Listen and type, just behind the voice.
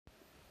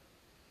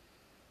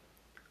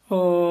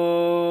Namaste.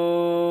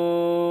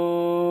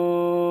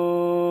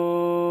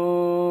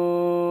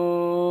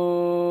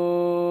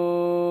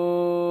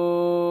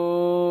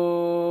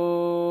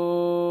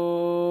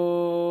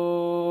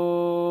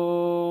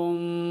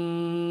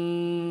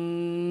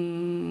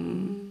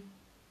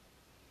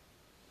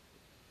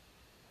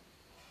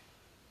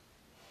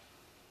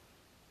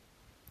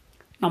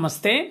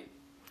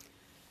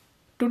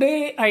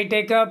 Today I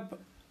take up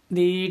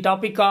the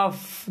topic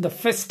of the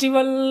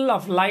festival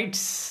of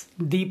lights,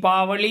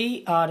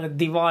 Deepavali or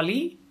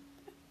Diwali.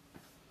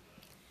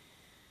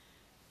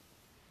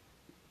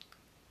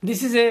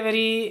 This is a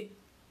very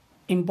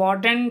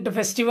important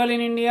festival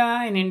in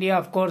India. In India,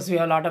 of course, we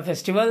have a lot of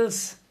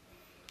festivals.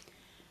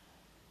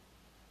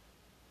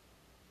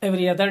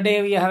 Every other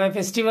day we have a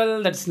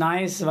festival. That's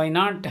nice. Why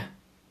not?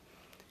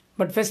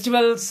 But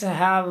festivals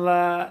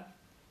have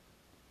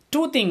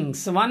two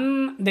things.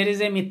 One, there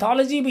is a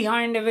mythology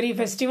behind every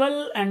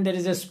festival and there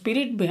is a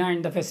spirit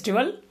behind the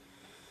festival.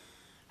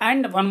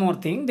 And one more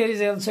thing, there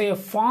is also a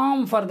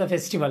form for the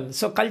festival.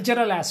 So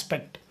cultural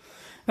aspect.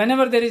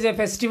 Whenever there is a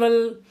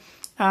festival,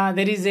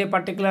 there is a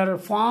particular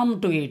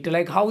form to it,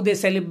 like how they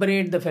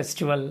celebrate the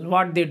festival,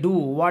 what they do,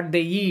 what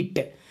they eat,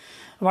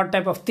 what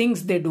type of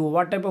things they do,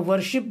 what type of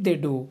worship they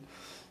do.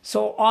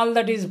 So all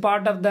that is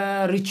part of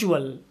the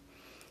ritual.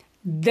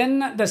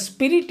 Then the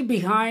spirit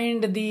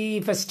behind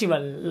the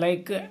festival,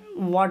 like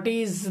what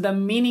is the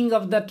meaning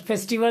of that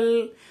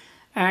festival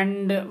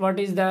and what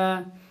is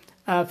the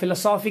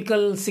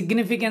philosophical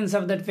significance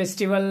of that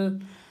festival,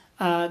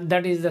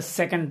 that is the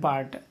second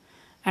part.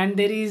 And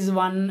there is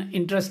one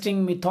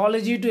interesting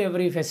mythology to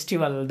every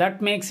festival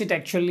that makes it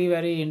actually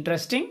very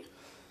interesting.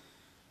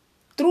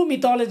 Through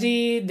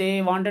mythology,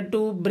 they wanted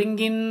to bring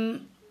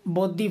in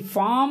both the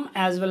form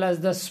as well as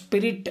the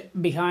spirit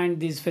behind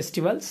these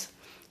festivals.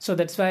 So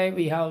that's why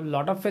we have a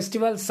lot of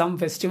festivals. Some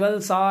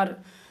festivals are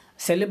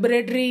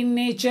celebratory in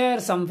nature.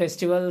 Some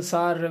festivals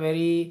are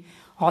very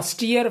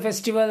austere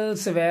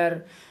festivals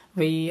where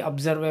we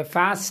observe a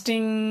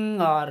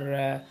fasting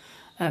or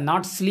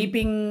not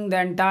sleeping the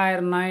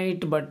entire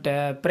night, but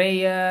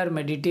prayer,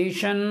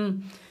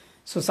 meditation.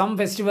 So some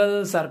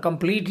festivals are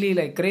completely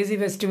like crazy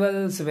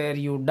festivals where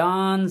you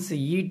dance,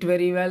 eat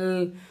very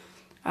well.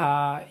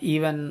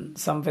 Even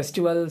some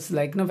festivals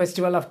like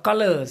festival of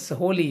colors,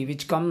 Holi,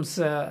 which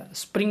comes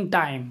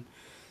springtime.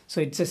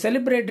 So it's a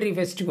celebratory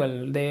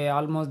festival.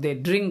 They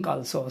drink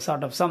also,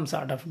 some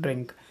sort of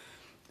drink.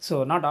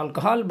 So not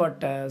alcohol,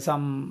 but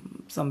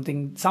some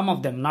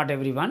of them, not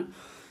everyone.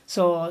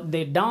 So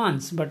they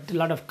dance, but a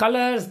lot of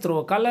colors,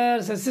 throw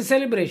colors. It's a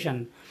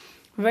celebration.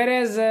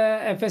 Whereas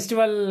a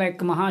festival like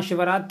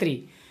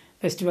Mahashivaratri,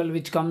 festival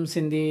which comes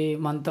in the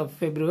month of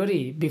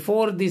February,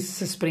 before this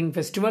spring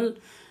festival,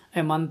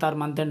 a month or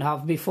month and a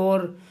half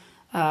before,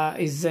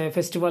 is a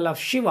festival of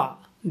Shiva,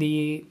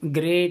 the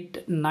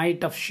great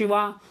night of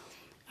Shiva,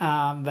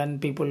 when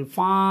people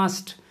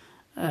fast.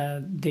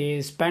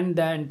 They spend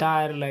the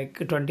entire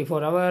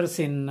 24 hours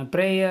in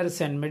prayers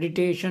and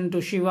meditation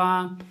to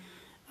Shiva.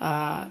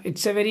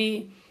 It's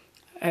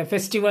a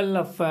festival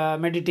of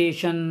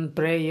meditation,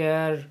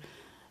 prayer.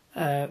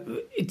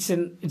 It's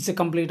a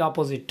complete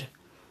opposite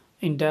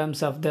in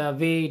terms of the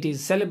way it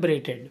is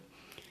celebrated.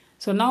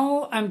 So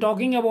now I'm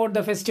talking about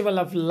the festival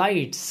of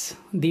lights,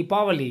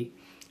 Deepavali.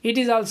 It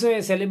is also a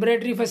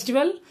celebratory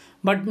festival,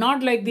 but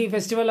not like the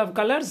festival of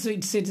colors.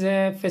 It's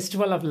a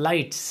festival of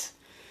lights.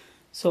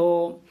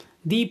 So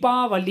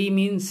Deepavali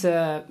means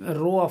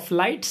row of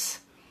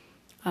lights.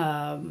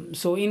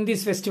 So in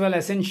this festival,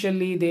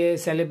 essentially they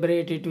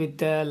celebrate it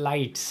with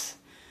lights,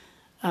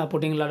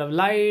 putting a lot of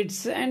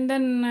lights, and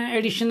then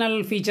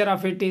additional feature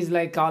of it is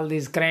like all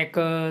these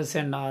crackers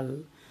and all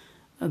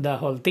the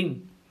whole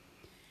thing.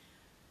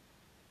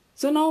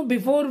 So now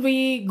before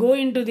we go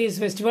into this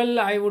festival,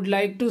 I would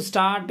like to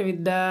start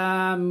with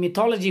the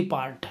mythology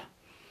part.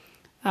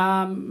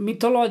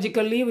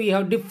 Mythologically, we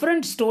have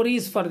different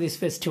stories for this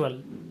festival.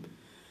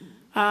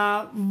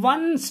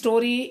 One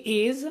story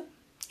is,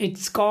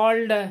 it's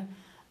called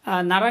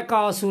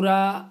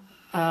Narakasura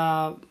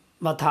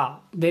Vatha.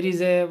 There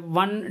is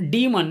one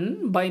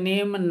demon by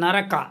name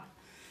Naraka.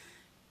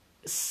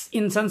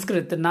 In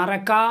Sanskrit,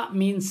 Naraka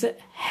means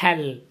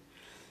hell.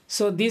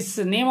 So this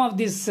name of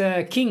this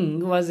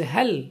king was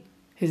Hell.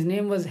 His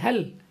name was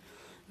Hell.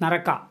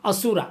 Naraka,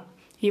 Asura.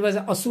 He was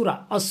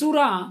Asura.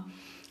 Asura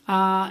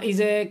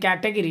is a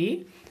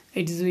category.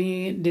 It is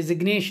the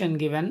designation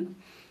given.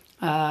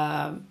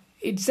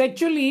 It's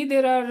actually,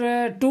 there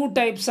are two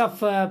types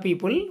of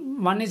people.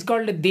 One is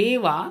called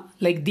Deva,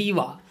 like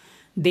Diva.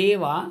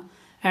 Deva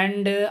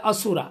and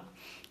Asura.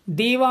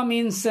 Deva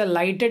means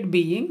lighted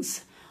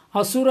beings.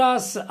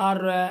 Asuras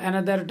are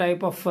another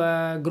type of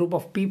group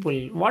of people.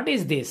 What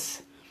is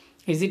this?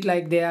 Is it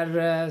like they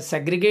are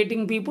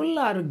segregating people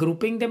or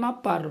grouping them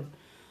up? Or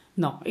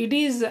no, it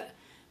is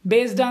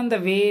based on the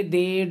way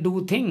they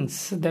do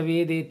things, the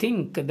way they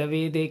think, the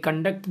way they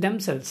conduct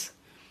themselves.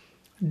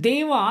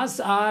 Devas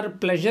are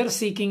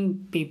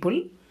pleasure-seeking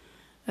people.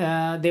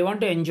 They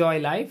want to enjoy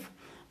life,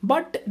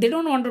 but they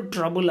don't want to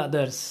trouble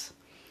others.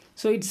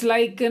 So it's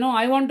like,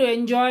 I want to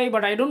enjoy,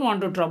 but I don't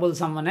want to trouble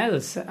someone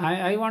else.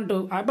 I want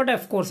to, but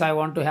of course, I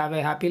want to have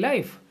a happy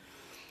life.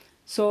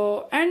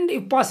 So, and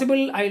if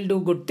possible, I'll do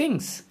good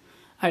things.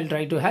 I'll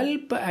try to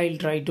help. I'll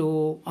try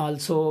to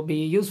also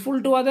be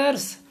useful to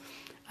others.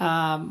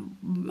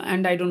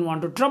 And I don't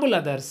want to trouble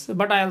others.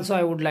 But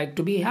I would like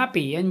to be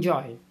happy,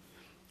 enjoy.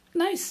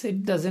 Nice.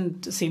 It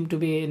doesn't seem to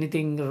be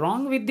anything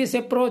wrong with this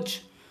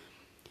approach.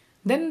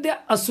 Then the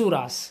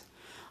Asuras.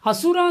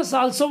 Asuras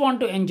also want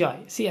to enjoy.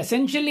 See,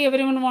 essentially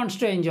everyone wants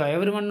to enjoy.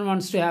 Everyone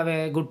wants to have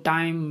a good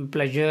time,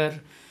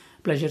 pleasure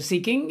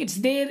seeking. It's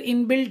there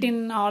inbuilt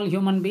in all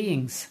human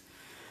beings.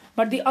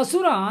 But the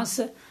Asuras,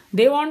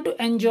 they want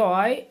to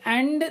enjoy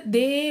and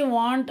they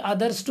want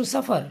others to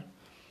suffer.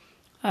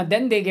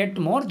 Then they get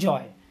more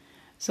joy.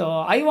 So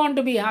I want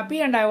to be happy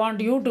and I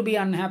want you to be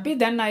unhappy.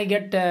 Then I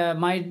get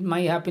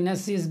my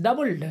happiness is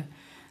doubled.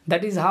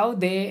 That is how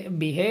they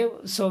behave.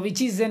 So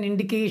which is an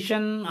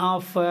indication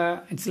of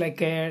it's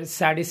like a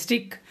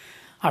sadistic,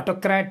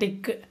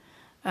 autocratic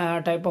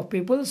type of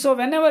people. So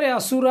whenever a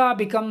Asura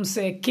becomes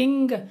a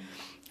king,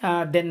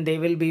 then they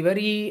will be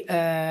very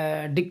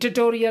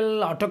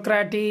dictatorial,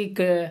 autocratic.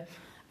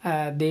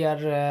 They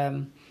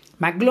are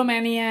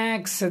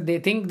megalomaniacs. They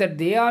think that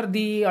they are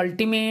the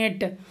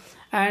ultimate,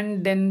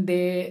 and then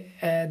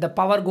the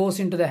power goes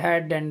into the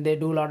head and they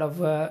do a lot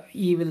of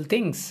evil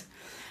things.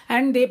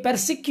 And they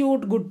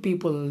persecute good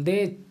people.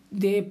 They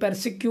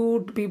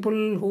persecute people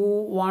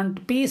who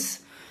want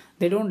peace.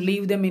 They don't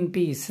leave them in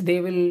peace.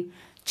 They will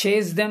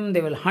chase them,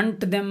 they will hunt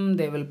them,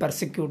 they will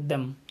persecute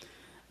them.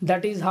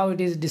 That is how it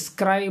is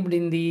described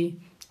in the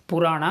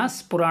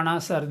Puranas.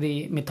 Puranas are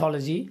the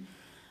mythology.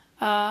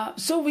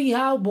 So we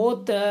have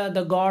both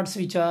the gods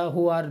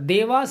who are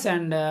devas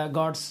and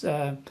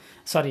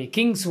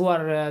kings who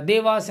are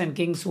devas and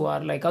kings who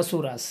are like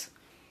asuras.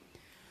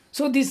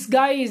 So this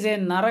guy is a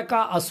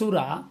Naraka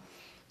Asura.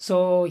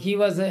 So he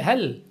was a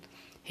hell.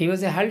 He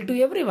was a hell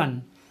to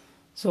everyone.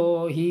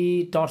 So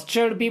he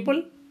tortured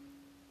people.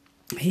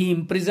 He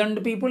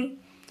imprisoned people.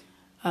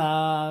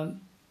 And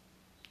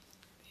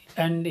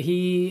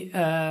he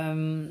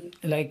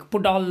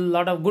put a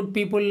lot of good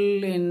people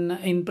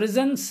in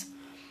prisons.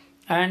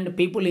 And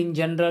people in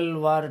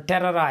general were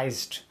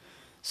terrorized.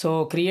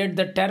 So create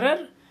the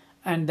terror,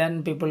 and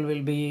then people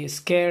will be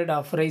scared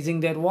of raising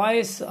their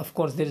voice. Of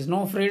course, there is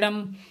no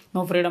freedom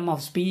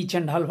of speech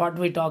and all what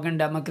we talk in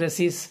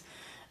democracies.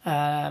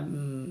 There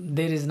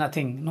is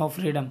nothing, no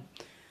freedom.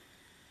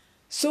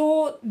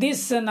 So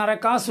this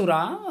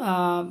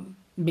Narakasura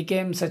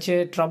became such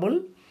a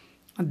trouble.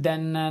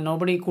 Then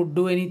nobody could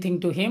do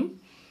anything to him.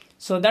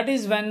 So that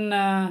is when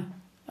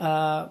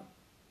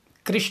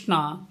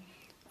Krishna,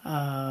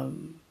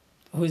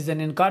 who is an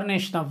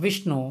incarnation of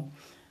Vishnu,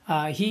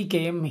 he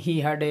came.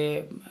 He had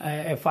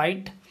a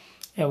fight,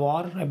 a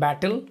war, a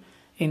battle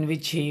in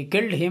which he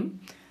killed him.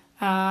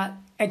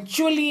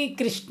 Actually,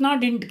 Krishna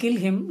didn't kill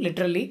him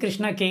literally.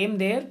 Krishna came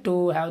there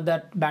to have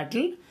that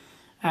battle,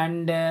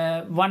 and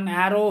one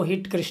arrow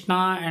hit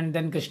Krishna, and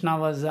then Krishna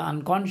was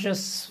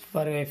unconscious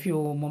for a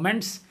few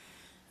moments.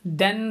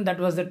 Then that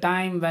was the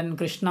time when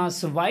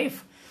Krishna's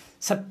wife,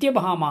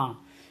 Satyabhama,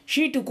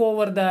 she took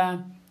over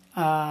the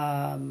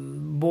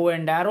bow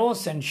and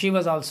arrows, and she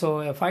was also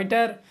a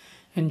fighter,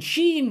 and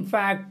she in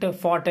fact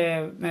fought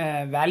a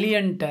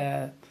valiant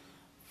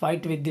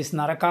fight with this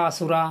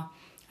Narakasura,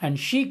 and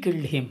she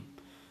killed him.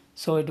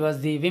 So it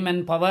was the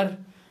women power.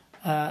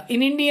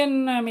 In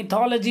Indian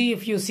mythology,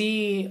 if you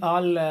see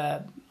all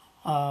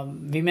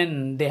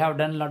women, they have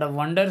done a lot of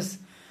wonders.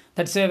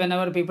 That's why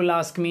whenever people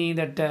ask me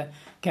that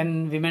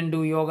can women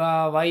do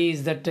yoga, why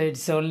is that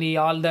it's only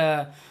all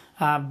the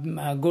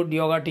good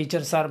yoga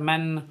teachers are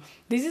men?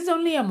 This is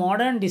only a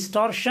modern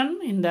distortion.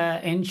 In the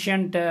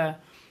ancient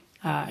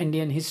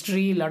Indian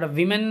history, a lot of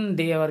women,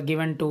 they were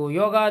given to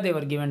yoga, they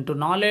were given to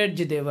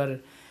knowledge, they were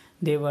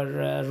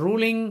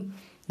ruling,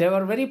 they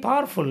were very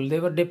powerful, they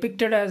were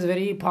depicted as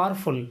very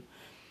powerful.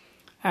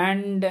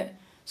 And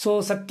so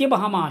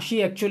Satyabhama,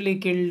 she actually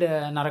killed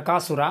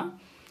Narakasura,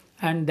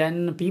 and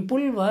then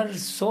people were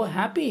so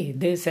happy.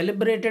 They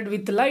celebrated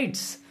with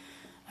lights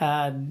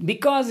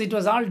because it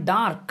was all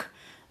dark.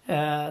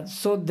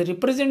 So the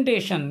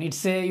representation,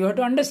 you have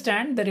to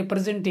understand the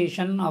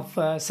representation of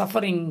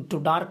suffering to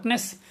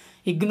darkness,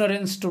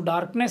 ignorance to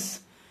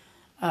darkness,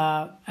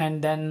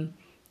 and then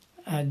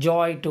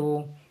joy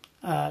to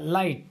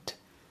light,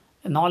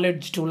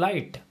 knowledge to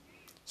light.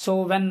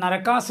 So when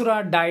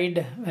Narakasura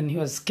died, when he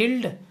was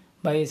killed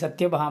by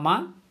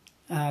Satyabhama,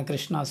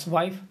 Krishna's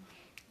wife,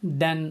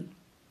 then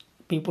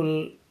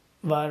people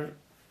were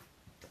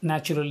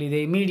naturally,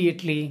 they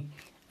immediately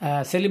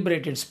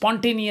celebrated,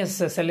 spontaneous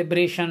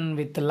celebration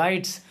with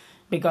lights,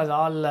 because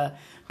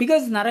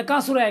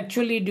Narakasura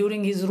actually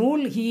during his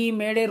rule, he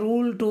made a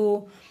rule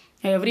to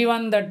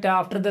everyone that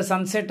after the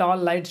sunset all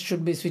lights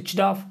should be switched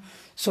off.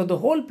 So the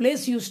whole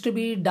place used to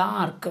be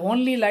dark.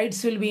 Only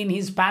lights will be in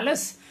his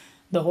palace.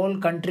 The whole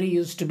country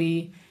used to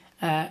be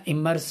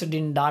immersed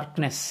in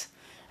darkness.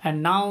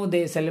 And now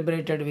they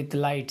celebrated with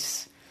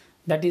lights.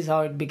 That is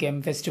how it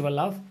became Festival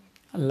of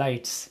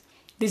Lights.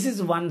 This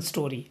is one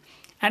story.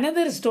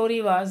 Another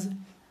story was,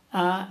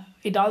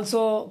 it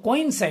also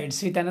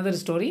coincides with another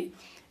story,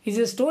 is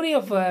a story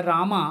of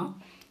Rama.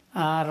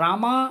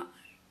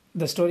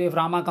 The story of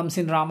Rama comes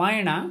in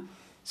Ramayana.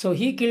 So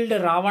he killed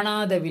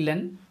Ravana, the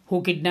villain,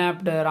 who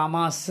kidnapped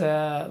Rama's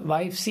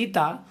wife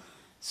Sita.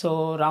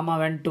 So Rama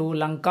went to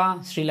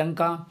Lanka, Sri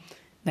Lanka.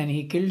 Then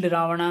he killed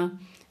Ravana,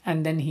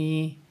 and then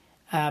he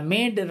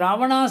made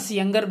Ravana's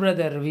younger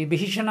brother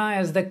Vibhishana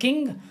as the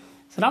king.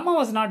 So Rama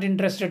was not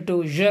interested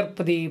to usurp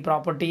the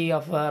property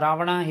of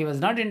Ravana. He was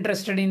not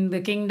interested in the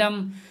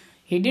kingdom.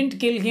 He didn't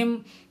kill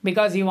him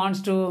because he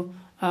wants to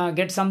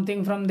get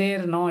something from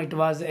there. No, it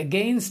was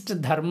against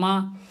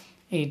dharma.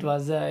 It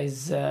was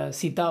his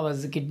Sita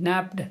was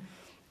kidnapped.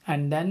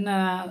 And then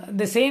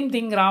the same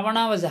thing,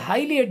 Ravana was a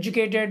highly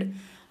educated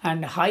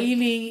and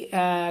highly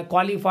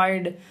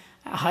qualified,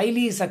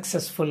 highly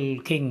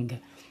successful king.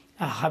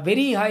 A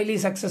very highly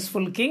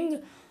successful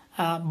king,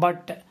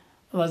 but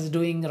was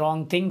doing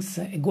wrong things,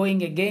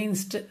 going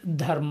against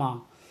dharma,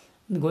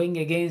 going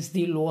against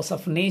the laws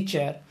of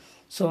nature.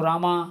 So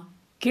Rama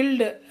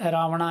killed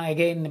Ravana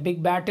again in a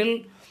big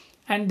battle,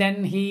 and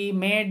then he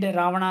made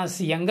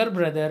Ravana's younger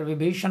brother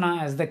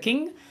Vibhishana as the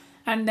king,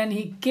 and then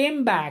he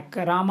came back,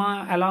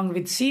 Rama along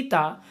with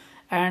Sita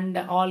and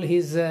all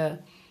his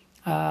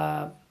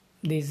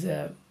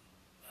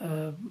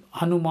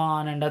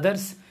Hanuman and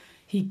others.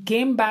 He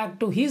came back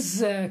to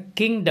his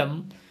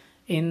kingdom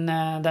in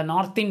the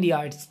North India.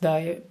 It's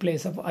the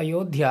place of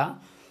Ayodhya.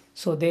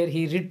 So there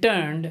he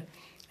returned,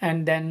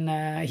 and then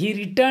he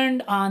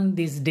returned on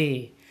this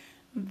day.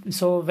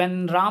 So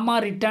when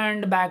Rama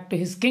returned back to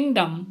his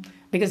kingdom,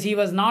 because he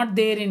was not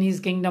there in his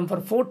kingdom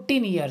for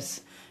 14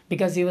 years,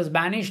 because he was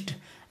banished.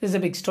 There's a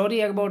big story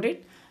about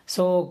it.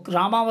 So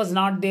Rama was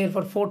not there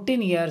for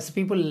 14 years.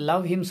 People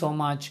love him so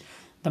much.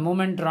 The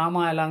moment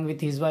Rama, along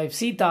with his wife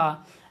Sita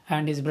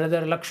and his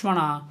brother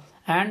Lakshmana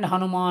and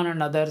Hanuman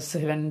and others,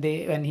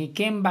 when he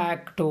came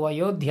back to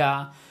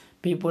Ayodhya,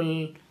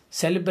 people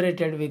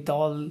celebrated with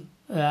all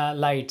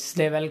lights.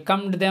 They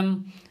welcomed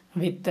them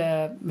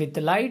with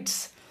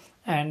lights,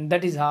 and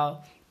that is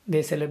how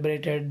they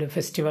celebrated the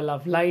festival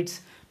of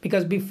lights.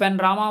 Because when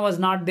Rama was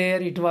not there,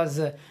 it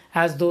was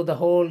as though the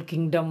whole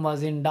kingdom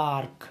was in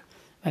dark.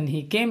 When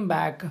he came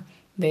back,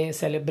 they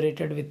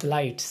celebrated with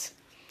lights.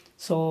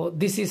 So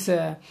this is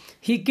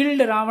he killed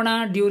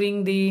Ravana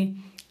during the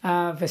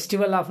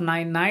festival of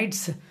 9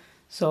 nights.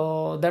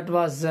 So that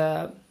was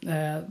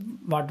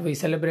what we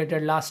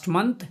celebrated last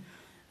month.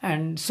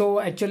 And so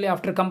actually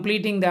after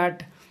completing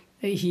that,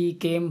 he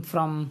came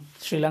from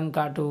Sri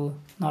Lanka to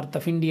north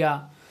of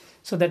India.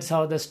 So that's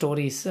how the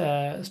story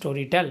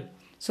tell.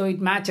 So it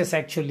matches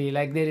actually,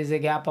 like there is a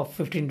gap of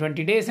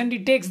 15-20 days, and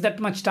it takes that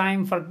much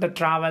time for the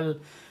travel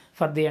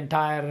for the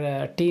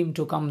entire team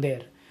to come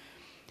there.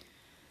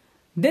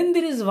 Then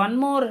there is one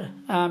more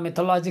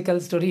mythological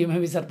story. You may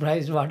be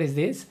surprised, what is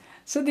this?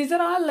 So these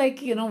are all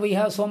like, we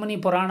have so many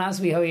Puranas.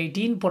 We have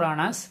 18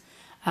 Puranas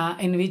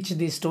in which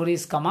these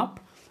stories come up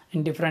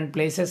in different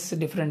places,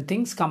 different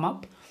things come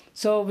up.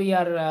 So we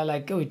are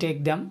we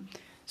take them.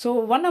 So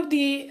one of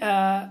the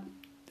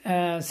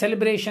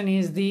celebration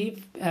is the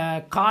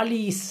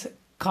Kali's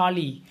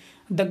Kali.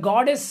 The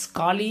goddess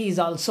Kali is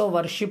also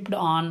worshipped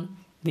on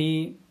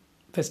the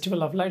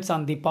Festival of Lights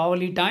on the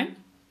Deepavali time.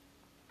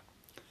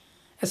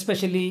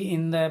 Especially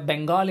in the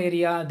Bengal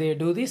area, they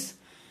do this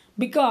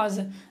because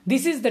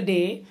this is the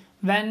day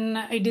when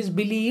it is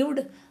believed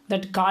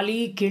that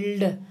Kali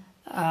killed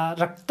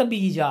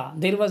Raktabija.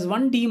 There was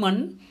one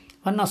demon,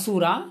 one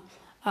Asura.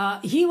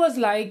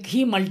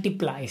 He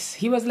multiplies.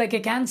 He was like a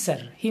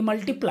cancer. He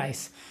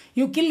multiplies.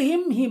 You kill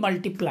him, he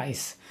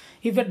multiplies.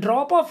 If a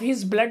drop of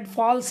his blood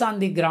falls on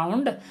the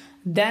ground,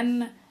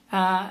 then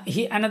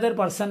another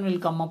person will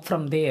come up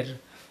from there.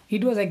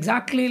 It was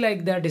exactly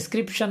like the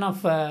description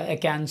of a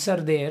cancer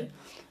there.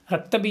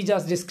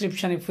 Raktabija's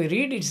description, if we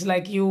read, it's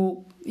like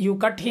you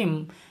cut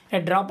him, a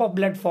drop of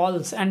blood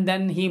falls, and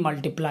then he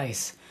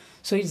multiplies.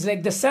 So it's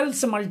like the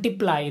cells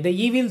multiply, the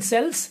evil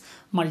cells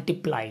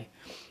multiply.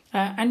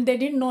 And they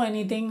didn't know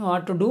anything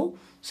what to do.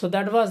 So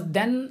that was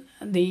then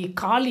the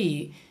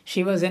Kali.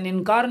 She was an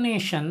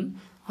incarnation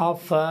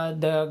of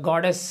the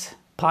goddess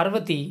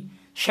Parvati,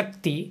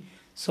 Shakti.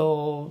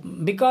 So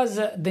because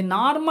the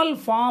normal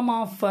form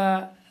of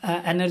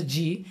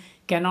energy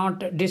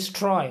cannot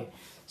destroy.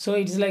 So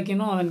it's like,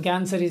 when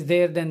cancer is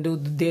there, then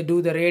they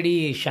do the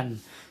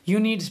radiation. You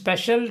need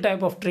special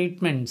type of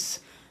treatments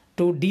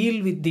to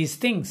deal with these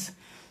things.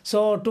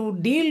 So to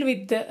deal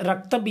with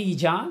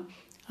Raktabija,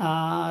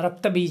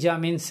 Raktabija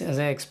means, as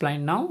I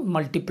explained now,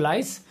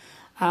 multiplies.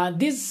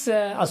 This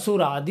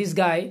Asura, this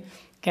guy,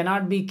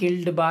 cannot be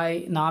killed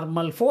by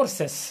normal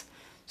forces.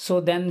 So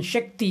then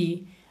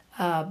Shakti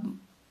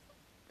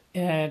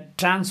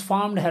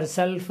transformed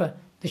herself,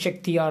 the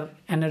Shakti or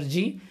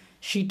energy,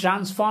 she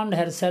transformed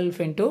herself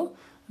into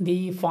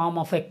the form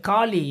of a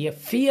Kali, a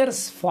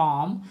fierce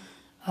form,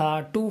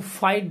 to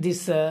fight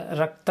this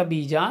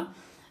Raktabija.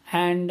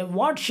 And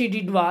what she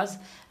did was,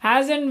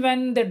 as and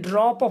when the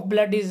drop of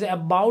blood is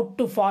about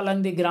to fall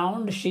on the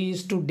ground, she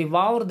is to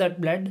devour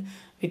that blood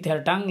with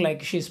her tongue,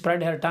 like she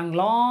spread her tongue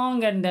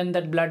long, and then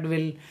that blood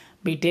will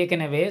be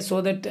taken away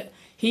so that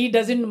he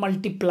doesn't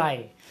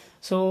multiply.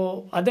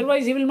 So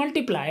otherwise he will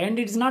multiply, and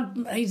it's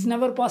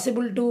never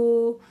possible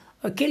to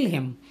kill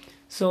him.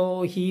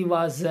 So he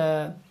was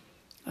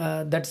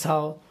that's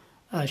how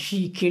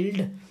she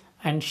killed,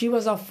 and she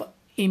was of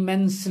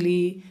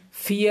immensely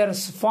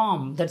fierce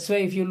form. That's why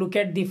if you look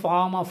at the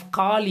form of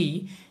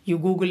Kali, you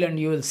Google and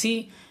you will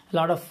see a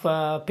lot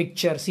of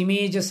pictures,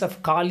 images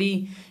of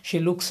Kali. She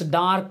looks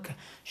dark,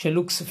 she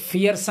looks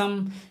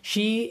fearsome.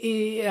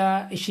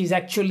 She's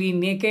actually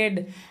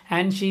naked,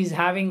 and she's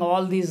having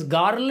all these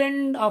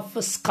garland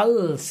of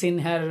skulls in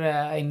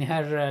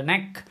her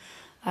neck,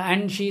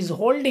 and she's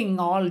holding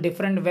all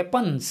different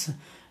weapons,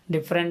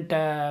 different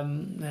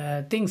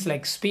things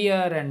like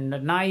spear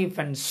and knife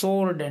and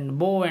sword and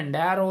bow and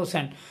arrows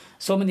and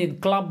so many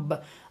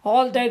club,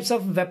 all types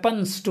of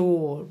weapons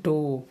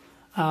to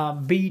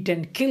beat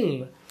and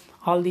kill.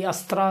 All the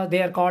astra, they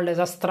are called as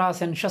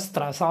astras and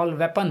shastras, all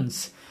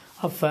weapons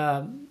of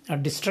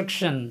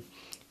destruction.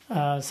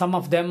 Some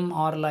of them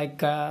are like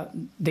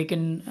they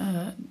can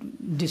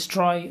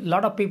destroy a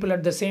lot of people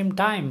at the same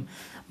time,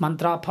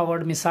 mantra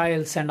powered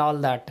missiles and all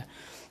that.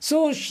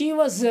 So she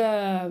looks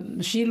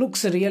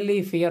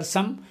really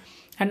fearsome,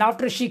 and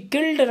after she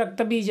killed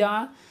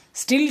Raktabija,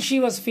 still she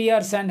was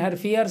fierce, and her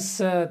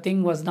fierce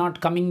thing was not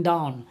coming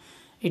down.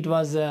 It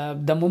was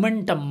the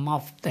momentum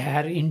of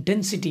her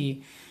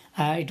intensity,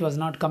 it was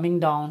not coming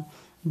down.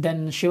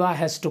 Then Shiva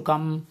has to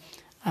come,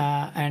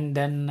 and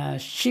then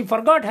she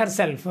forgot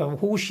herself,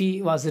 who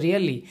she was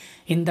really,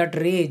 in that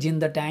rage, in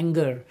that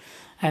anger.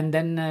 And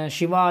then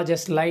Shiva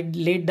just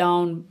laid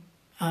down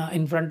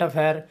in front of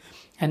her.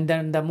 And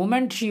then the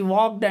moment she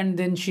walked and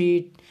then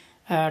she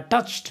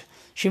touched,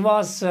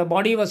 Shiva's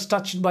body was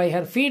touched by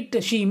her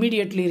feet, she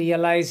immediately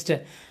realized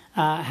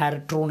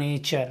her true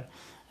nature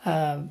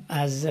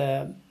as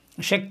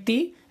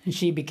Shakti, and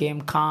she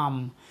became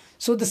calm.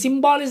 So the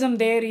symbolism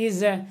there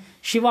is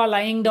Shiva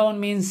lying down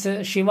means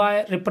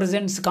Shiva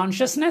represents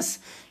consciousness,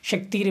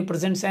 Shakti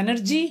represents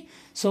energy.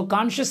 So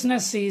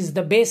consciousness is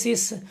the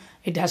basis,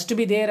 it has to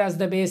be there as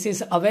the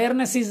basis.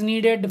 Awareness is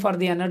needed for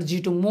the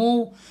energy to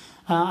move.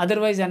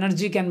 Otherwise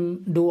energy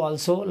can do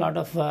also a lot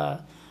of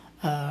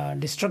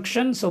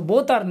destruction. So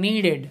both are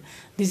needed.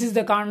 This is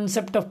the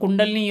concept of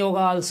Kundalini Yoga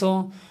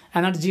also.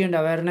 Energy and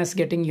awareness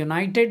getting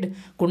united.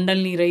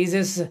 Kundalini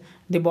raises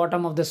the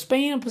bottom of the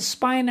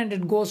spine and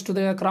it goes to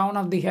the crown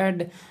of the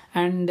head,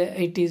 and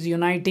it is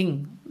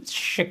uniting.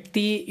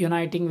 Shakti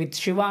uniting with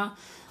Shiva.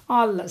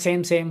 All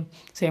same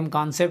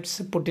concepts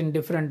put in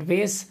different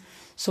ways.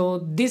 So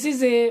this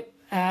is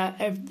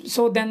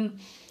so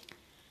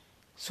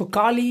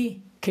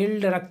Kali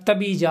killed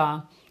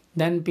Raktabija.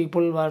 Then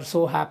people were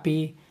so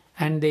happy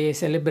and they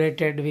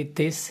celebrated with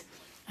these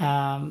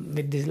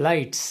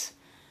lights.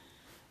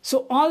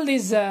 So all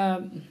these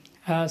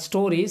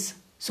stories.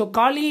 So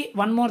Kali,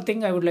 one more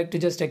thing I would like to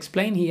just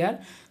explain here.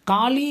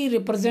 Kali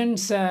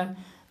represents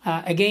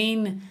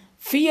again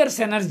fierce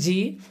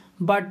energy,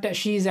 but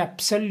she is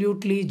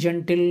absolutely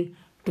gentle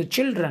to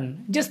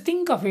children. Just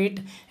think of it.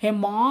 A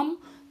mom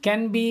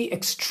can be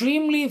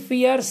extremely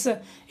fierce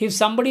if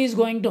somebody is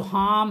going to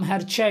harm her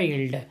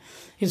child.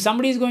 If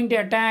somebody is going to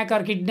attack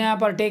or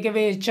kidnap or take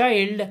away a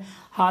child,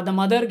 the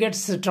mother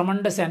gets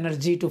tremendous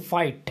energy to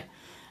fight.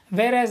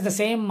 Whereas the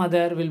same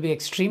mother will be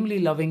extremely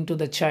loving to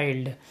the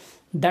child.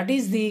 That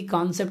is the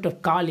concept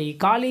of Kali.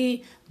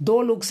 Kali, though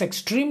looks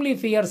extremely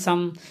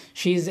fearsome,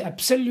 she is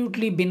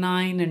absolutely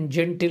benign and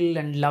gentle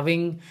and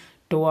loving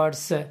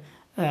towards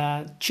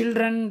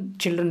children.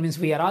 Children means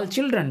we are all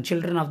children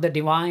of the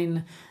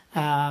divine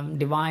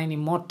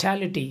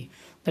immortality.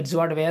 That's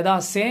what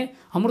Vedas say.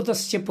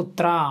 Amrutasya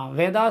putra.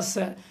 Vedas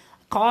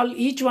call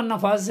each one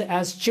of us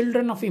as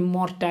children of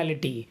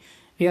immortality.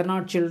 We are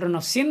not children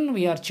of sin,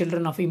 we are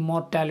children of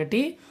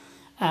immortality.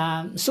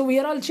 So we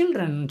are all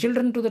children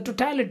to the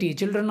totality,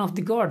 children of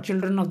the God,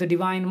 children of the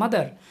Divine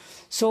Mother.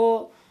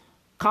 So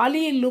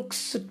Kali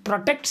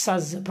protects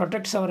us,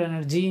 protects our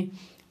energy,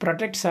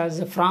 protects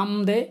us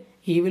from the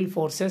evil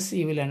forces,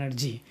 evil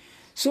energy.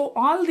 So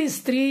all these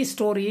three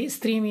stories,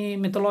 three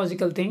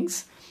mythological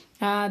things,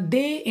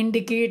 they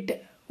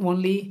indicate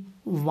only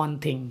one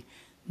thing,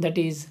 that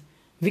is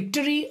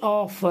victory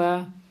of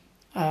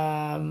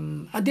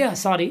there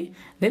is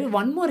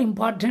one more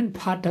important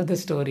part of the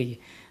story.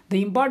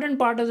 The important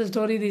part of the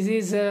story, this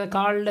is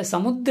called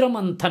Samudra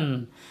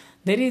Manthan.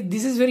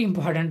 This is very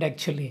important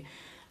actually.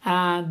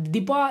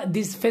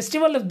 This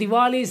festival of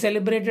Diwali is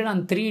celebrated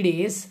on 3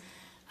 days.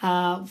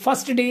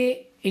 First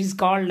day is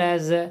called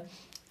as a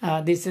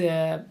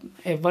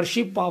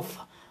worship of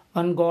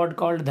one god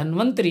called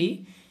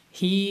Dhanvantari.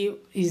 He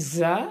is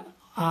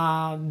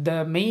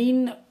the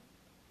main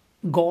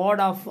god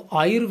of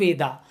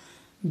Ayurveda,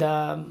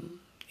 the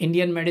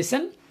Indian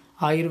medicine,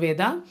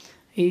 Ayurveda.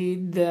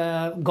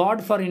 The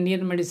god for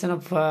Indian medicine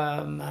of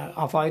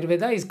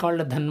Ayurveda is called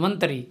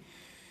Dhanvantari.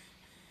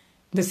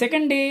 The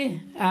second day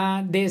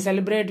they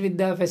celebrate with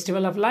the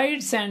festival of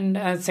lights, and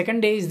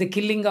second day is the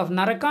killing of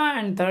Naraka,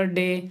 and third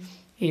day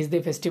is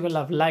the festival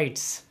of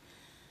lights.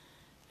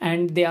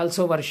 and they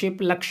also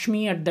worship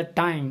Lakshmi at that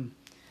time.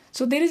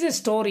 So there is a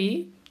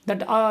story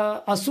that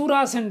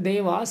Asuras and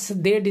Devas,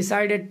 they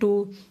decided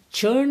to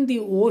churn the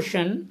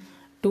ocean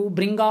to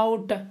bring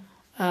out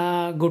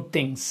good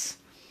things.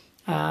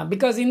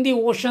 Because in the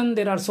ocean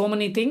there are so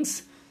many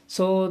things,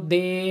 so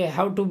they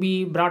have to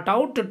be brought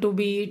out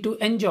to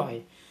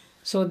enjoy.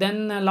 So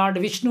then Lord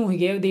Vishnu, he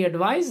gave the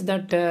advice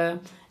that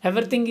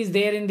everything is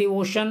there in the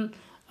ocean,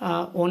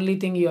 only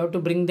thing you have to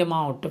bring them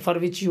out, for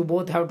which you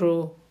both have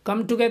to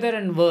come together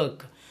and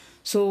work.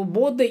 So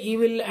both the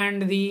evil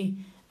and the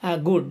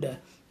good,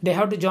 they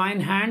have to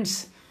join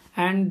hands,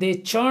 and they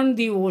churned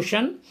the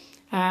ocean,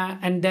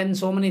 and then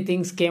so many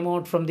things came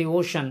out from the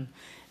ocean.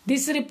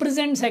 This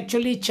represents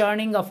actually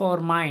churning of our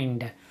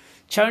mind.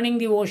 Churning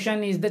the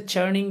ocean is the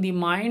churning the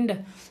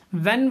mind.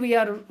 When we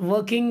are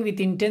working with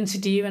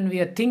intensity, when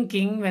we are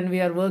thinking, when we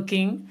are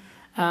working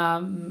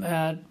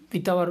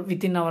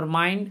within our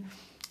mind,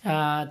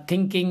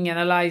 thinking,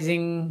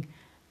 analyzing,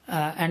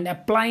 and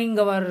applying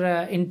our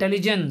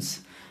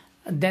intelligence,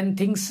 then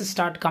things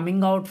start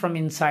coming out from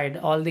inside.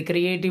 All the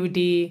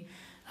creativity,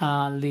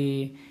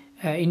 the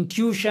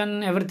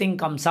intuition, everything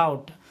comes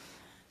out.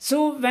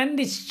 So when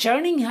this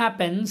churning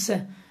happens,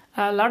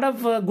 a lot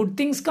of good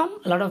things come,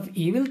 a lot of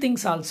evil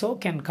things also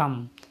can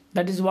come.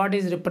 That is what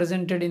is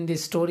represented in the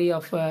story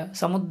of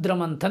Samudra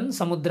Manthan.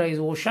 Samudra is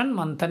ocean,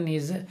 Manthan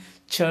is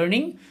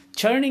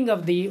churning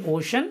of the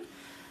ocean.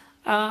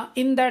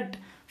 In that,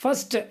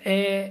 first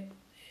a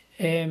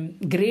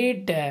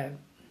great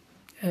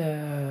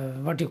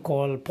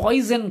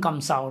poison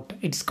comes out.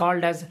 It's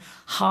called as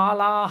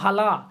Hala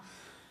Hala.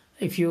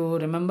 If you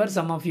remember,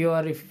 some of you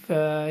are, if you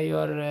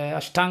are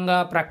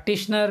Ashtanga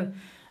practitioner,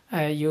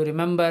 you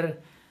remember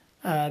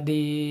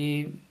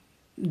the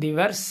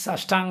verse,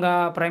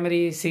 Ashtanga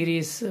primary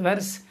series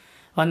verse,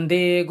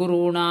 Vande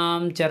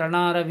Gurunam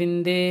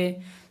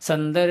Charanaravinde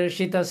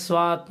Sandarshita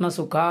Swatma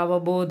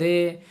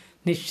Sukhavabodhe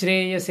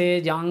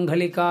Nishreyase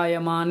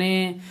Janghalikaya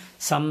Mane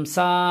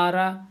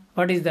Samsara.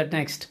 What is that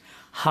next?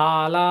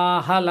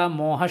 Hala Hala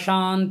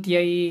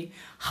Mohashantyai.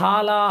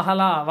 Hala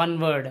Hala, one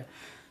word.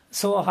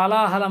 So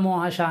hala hala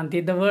moha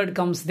shanti, the word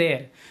comes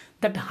there.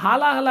 That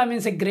hala hala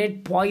means a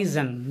great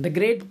poison. The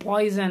great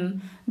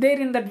poison, there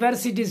in that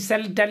verse it is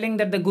telling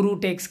that the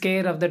Guru takes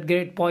care of that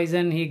great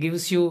poison. He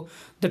gives you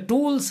the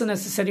tools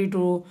necessary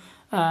to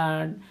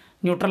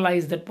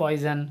neutralize that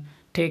poison.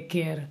 Take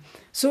care.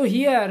 So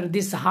here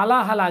this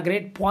hala hala,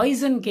 great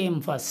poison came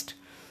first.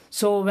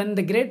 So when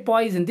the great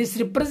poison, this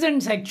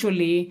represents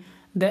actually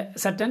the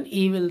certain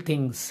evil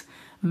things.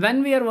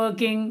 When we are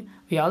working,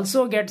 we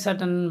also get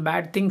certain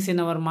bad things in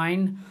our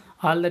mind.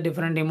 All the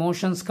different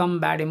emotions come,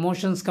 bad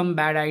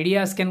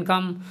ideas can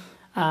come,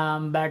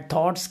 bad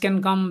thoughts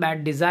can come,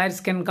 bad desires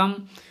can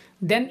come.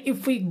 Then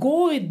if we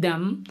go with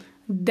them,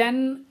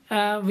 then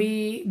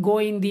we go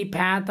in the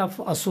path of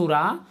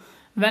Asura.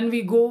 When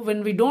we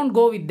don't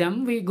go with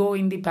them, we go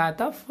in the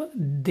path of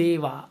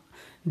Deva.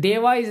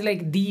 Deva is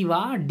like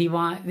Diva,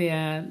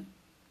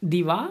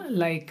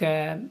 like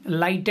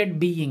lighted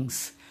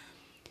beings.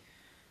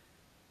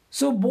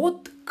 So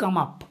both come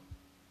up.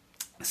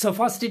 So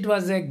first it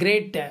was a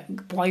great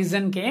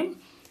poison came,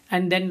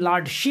 and then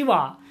Lord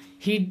Shiva,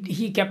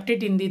 he kept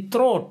it in the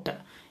throat.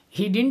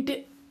 He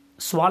didn't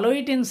swallow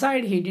it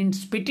inside, he didn't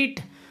spit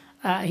it,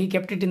 he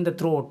kept it in the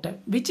throat.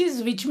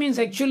 Which means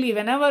actually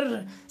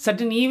whenever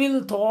certain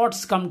evil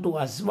thoughts come to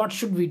us, what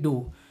should we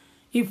do?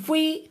 If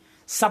we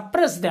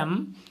suppress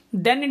them,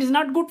 then it is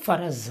not good for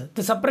us.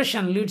 The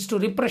suppression leads to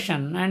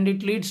repression, and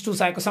it leads to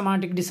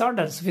psychosomatic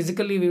disorders.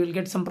 Physically we will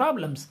get some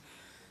problems.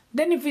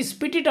 Then if we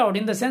spit it out,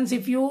 in the sense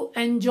if you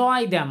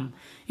enjoy them,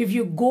 if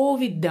you go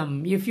with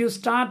them, if you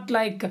start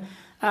like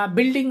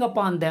building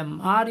upon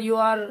them, or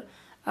you're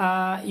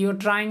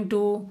trying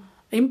to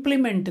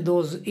implement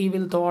those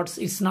evil thoughts,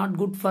 it's not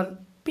good for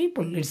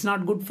people, it's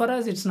not good for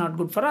us, it's not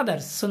good for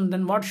others. So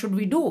then what should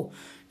we do?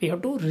 We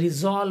have to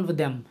resolve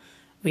them.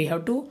 We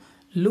have to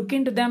look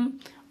into them.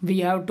 We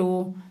have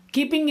to,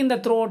 keeping in the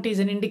throat is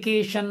an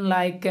indication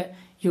like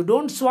you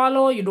don't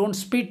swallow, you don't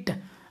spit,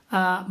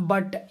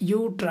 but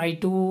you try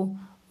to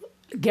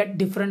get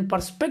different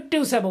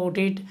perspectives about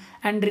it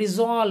and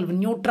resolve,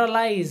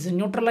 neutralize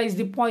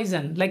the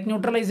poison, like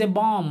neutralize a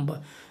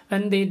bomb.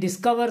 When they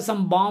discover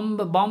some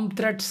bomb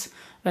threats,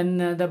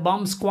 when the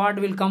bomb squad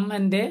will come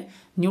and they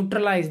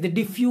neutralize, they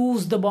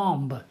diffuse the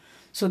bomb.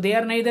 So they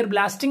are neither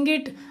blasting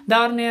it, they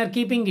are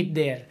keeping it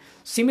there.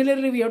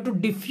 Similarly, we have to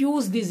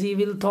diffuse these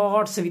evil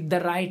thoughts with the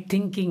right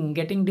thinking,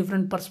 getting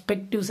different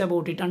perspectives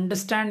about it,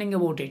 understanding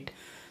about it.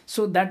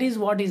 So that is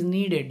what is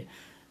needed.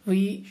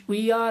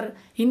 We are,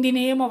 in the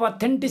name of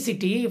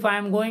authenticity, if I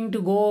am going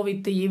to go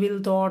with the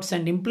evil thoughts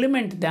and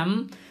implement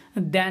them,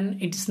 then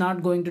it's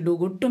not going to do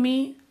good to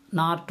me,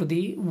 nor to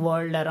the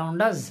world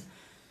around us.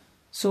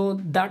 So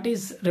that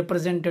is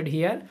represented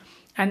here.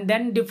 And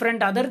then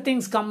different other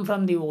things come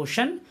from the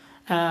ocean.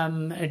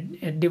 A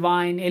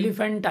divine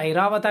elephant,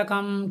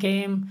 Airavata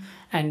came,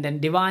 and then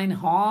divine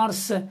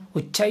horse,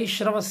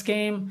 Uchchaishravas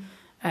came,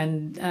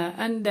 and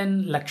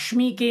then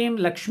Lakshmi came.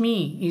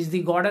 Lakshmi is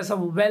the goddess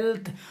of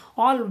wealth,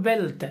 all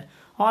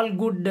all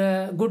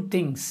good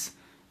things.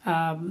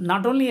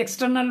 Not only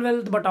external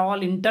wealth but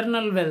all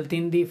internal wealth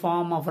in the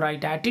form of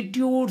right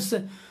attitudes.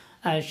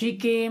 She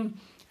came,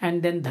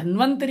 and then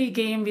Dhanvantari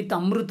came with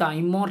Amruta,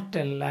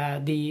 immortal,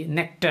 the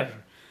nectar.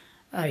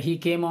 He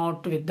came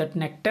out with that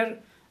nectar.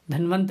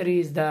 Dhanvantari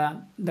is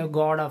the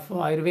god of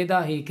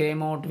Ayurveda. He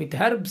came out with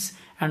herbs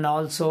and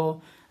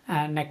also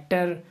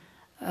nectar,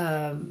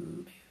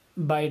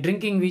 by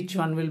drinking which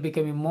one will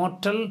become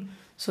immortal.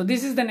 So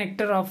this is the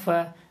nectar of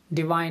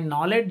divine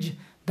knowledge,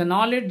 the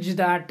knowledge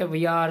that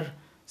we are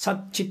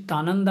Sat Chit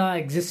Ananda,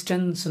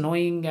 existence,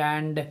 knowing,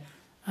 and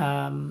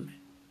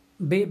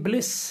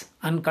bliss,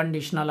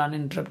 unconditional,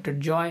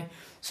 uninterrupted joy.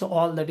 So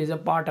all that is a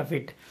part of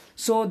it.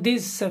 So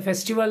this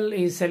festival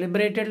is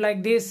celebrated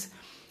like this.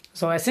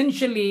 So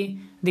essentially,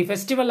 the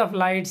Festival of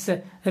Lights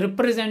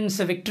represents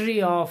a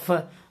victory of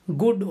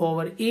good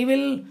over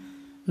evil,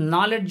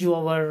 knowledge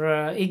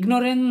over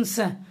ignorance,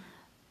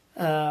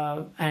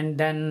 and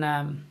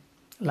then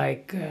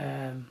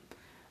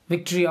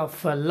victory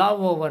of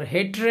love over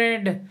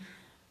hatred,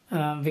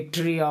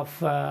 victory of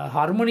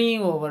harmony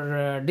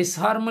over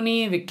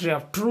disharmony, victory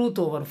of truth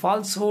over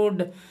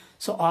falsehood.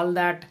 So all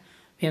that,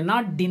 we are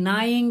not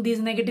denying these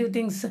negative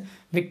things,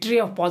 victory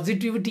of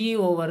positivity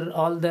over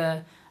all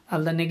the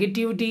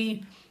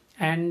negativity,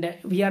 and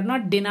we are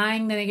not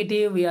denying the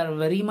negative, we are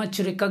very much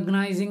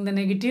recognizing the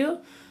negative.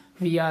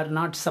 We are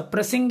not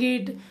suppressing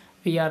it,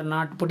 we are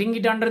not putting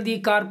it under the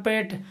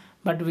carpet,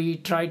 but we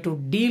try to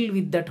deal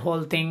with that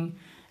whole thing.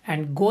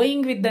 And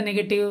going with the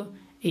negative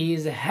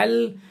is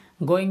hell,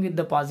 going with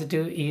the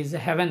positive is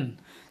heaven.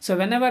 So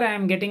whenever I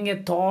am getting a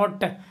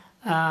thought,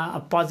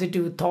 a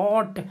positive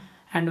thought,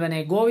 and when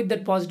I go with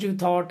that positive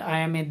thought, I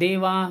am a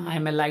deva, I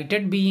am a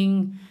lighted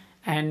being.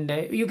 And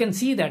you can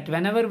see that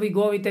whenever we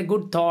go with a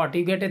good thought,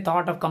 you get a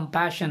thought of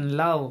compassion,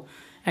 love,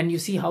 and you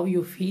see how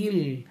you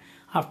feel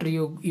after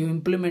you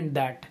implement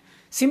that.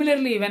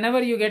 Similarly,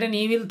 whenever you get an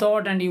evil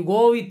thought and you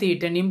go with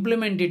it and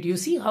implement it, you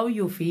see how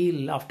you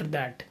feel after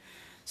that.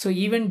 So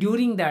even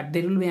during that,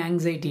 there will be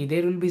anxiety,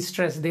 there will be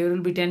stress, there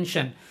will be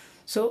tension.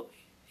 So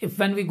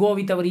when we go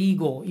with our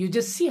ego, you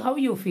just see how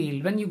you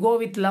feel. When you go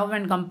with love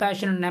and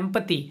compassion and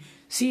empathy,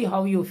 see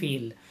how you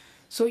feel.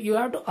 So you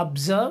have to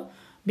observe,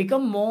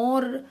 become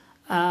more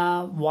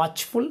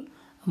watchful,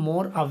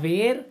 more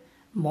aware,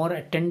 more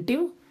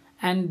attentive,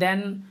 and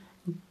then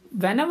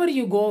whenever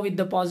you go with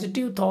the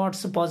positive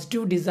thoughts,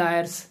 positive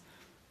desires,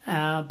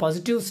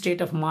 positive state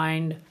of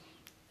mind,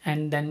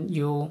 and then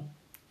you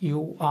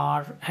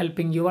are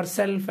helping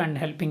yourself and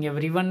helping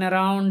everyone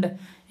around,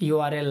 you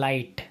are a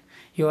light.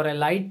 You are a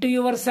light to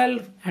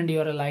yourself and you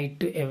are a light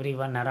to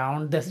everyone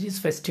around. This is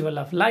Festival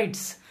of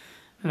Lights.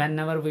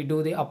 Whenever we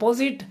do the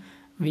opposite,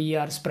 we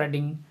are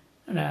spreading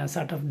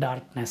sort of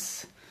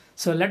darkness.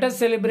 So let us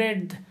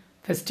celebrate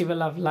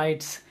Festival of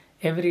Lights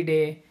every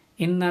day.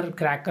 Inner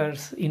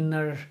crackers,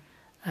 inner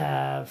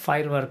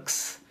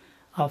fireworks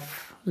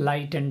of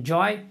light and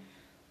joy.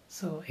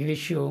 So I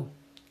wish you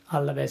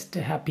all the best.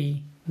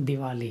 Happy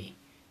Diwali.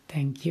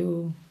 Thank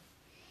you.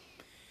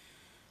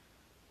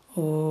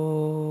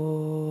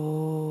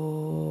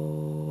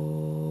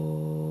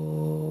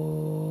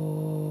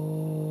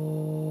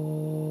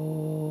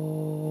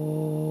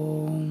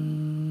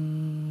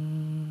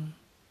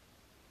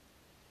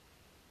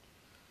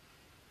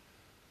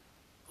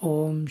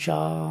 Om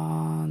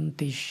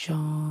Shanti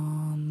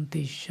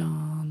Shanti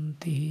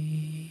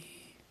Shanti.